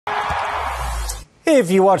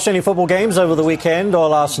If you watched any football games over the weekend or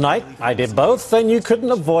last night, I did both, then you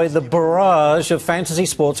couldn't avoid the barrage of fantasy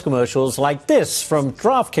sports commercials like this from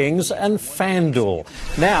DraftKings and FanDuel.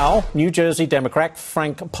 Now, New Jersey Democrat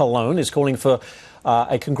Frank Pallone is calling for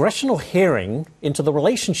a congressional hearing into the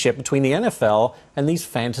relationship between the NFL and these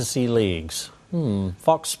fantasy leagues.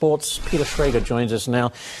 Fox Sports' Peter Schrager joins us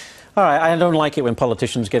now. All right, I don't like it when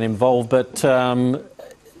politicians get involved, but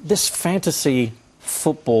this fantasy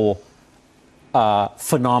football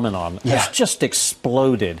phenomenon has just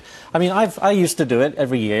exploded. I mean, I used to do it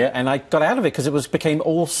every year, and I got out of it because it became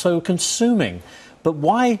all so consuming. But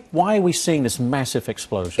why are we seeing this massive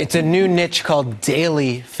explosion? It's a new niche called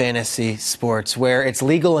daily fantasy sports, where it's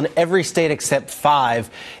legal in every state except 5,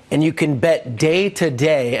 and you can bet day to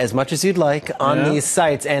day as much as you'd like on these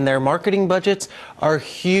sites, and their marketing budgets are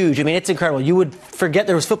huge. I mean, it's incredible. You would forget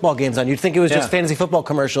there was football games on. You'd think it was just fantasy football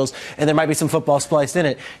commercials, and there might be some football spliced in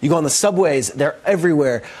it. You go on the subways, they're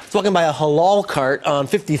everywhere. I was walking by a halal cart on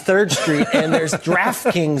 53rd Street, and there's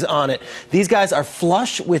DraftKings on it. These guys are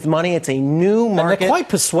flush with money. It's a new market. And they're quite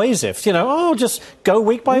persuasive. You know, just go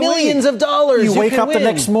week by week. Millions of dollars. You wake up the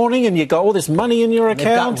next morning and you got all this money in your account.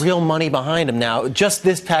 They've got real money behind them now. Just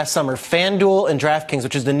this past summer, FanDuel and DraftKings,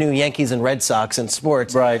 which is the new Yankees and Red Sox in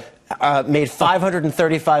sports, made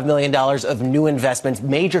 $535 million of new investments.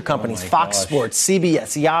 Major companies, Fox Sports,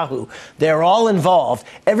 CBS, Yahoo, they're all involved.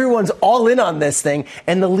 Everyone's all in on this thing,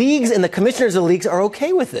 and the leagues and the commissioners of the leagues are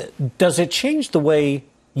okay with it. Does it change the way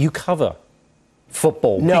you cover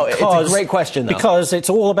football? No, it's a great question, though. Because it's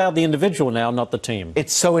all about the individual now, not the team.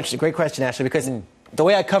 It's so interesting. Great question, Ashley, because the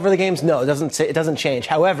way I cover the games, no, it doesn't change.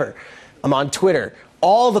 However, I'm on Twitter.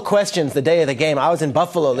 All the questions the day of the game. I was in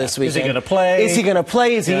Buffalo this weekend. Is he going to play? Is he going to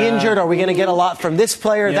play? Is he injured? Are we going to get a lot from this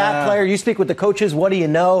player, that player? You speak with the coaches. What do you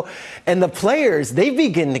know? And the players, they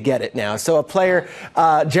begin to get it now. So a player,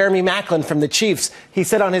 Jeremy Maclin from the Chiefs, he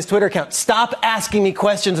said on his Twitter account, "Stop asking me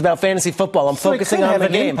questions about fantasy football. I'm focusing on the game." It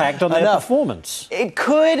could have an impact on their performance. It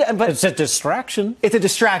could, but it's a distraction. It's a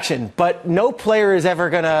distraction, but no player is ever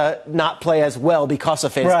going to not play as well because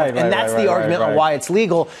of fantasy. And that's the argument on why it's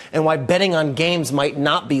legal and why betting on games might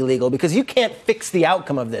not be legal, because you can't fix the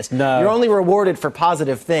outcome of this. No. You're only rewarded for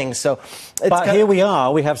positive things. So, but here we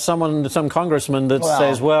are. We have some congressman that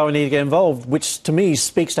says, well, we need to get involved, which to me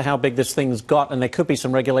speaks to how big this thing's got, and there could be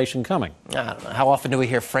some regulation coming. I don't know. How often do we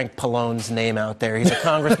hear Frank Pallone's name out there? He's a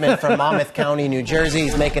congressman from Monmouth County, New Jersey.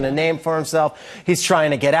 He's making a name for himself. He's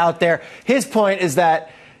trying to get out there. His point is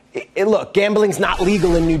that, look, gambling's not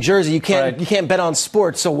legal in New Jersey. You can't bet on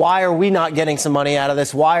sports. So why are we not getting some money out of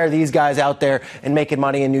this? Why are these guys out there and making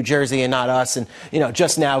money in New Jersey and not us? And,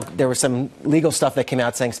 just now there was some legal stuff that came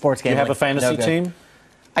out saying sports gambling. You have a fantasy team?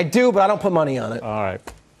 I do, but I don't put money on it. All right.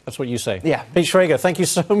 That's what you say. Yeah. Pete Schrager, thank you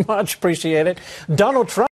so much. Appreciate it. Donald Trump.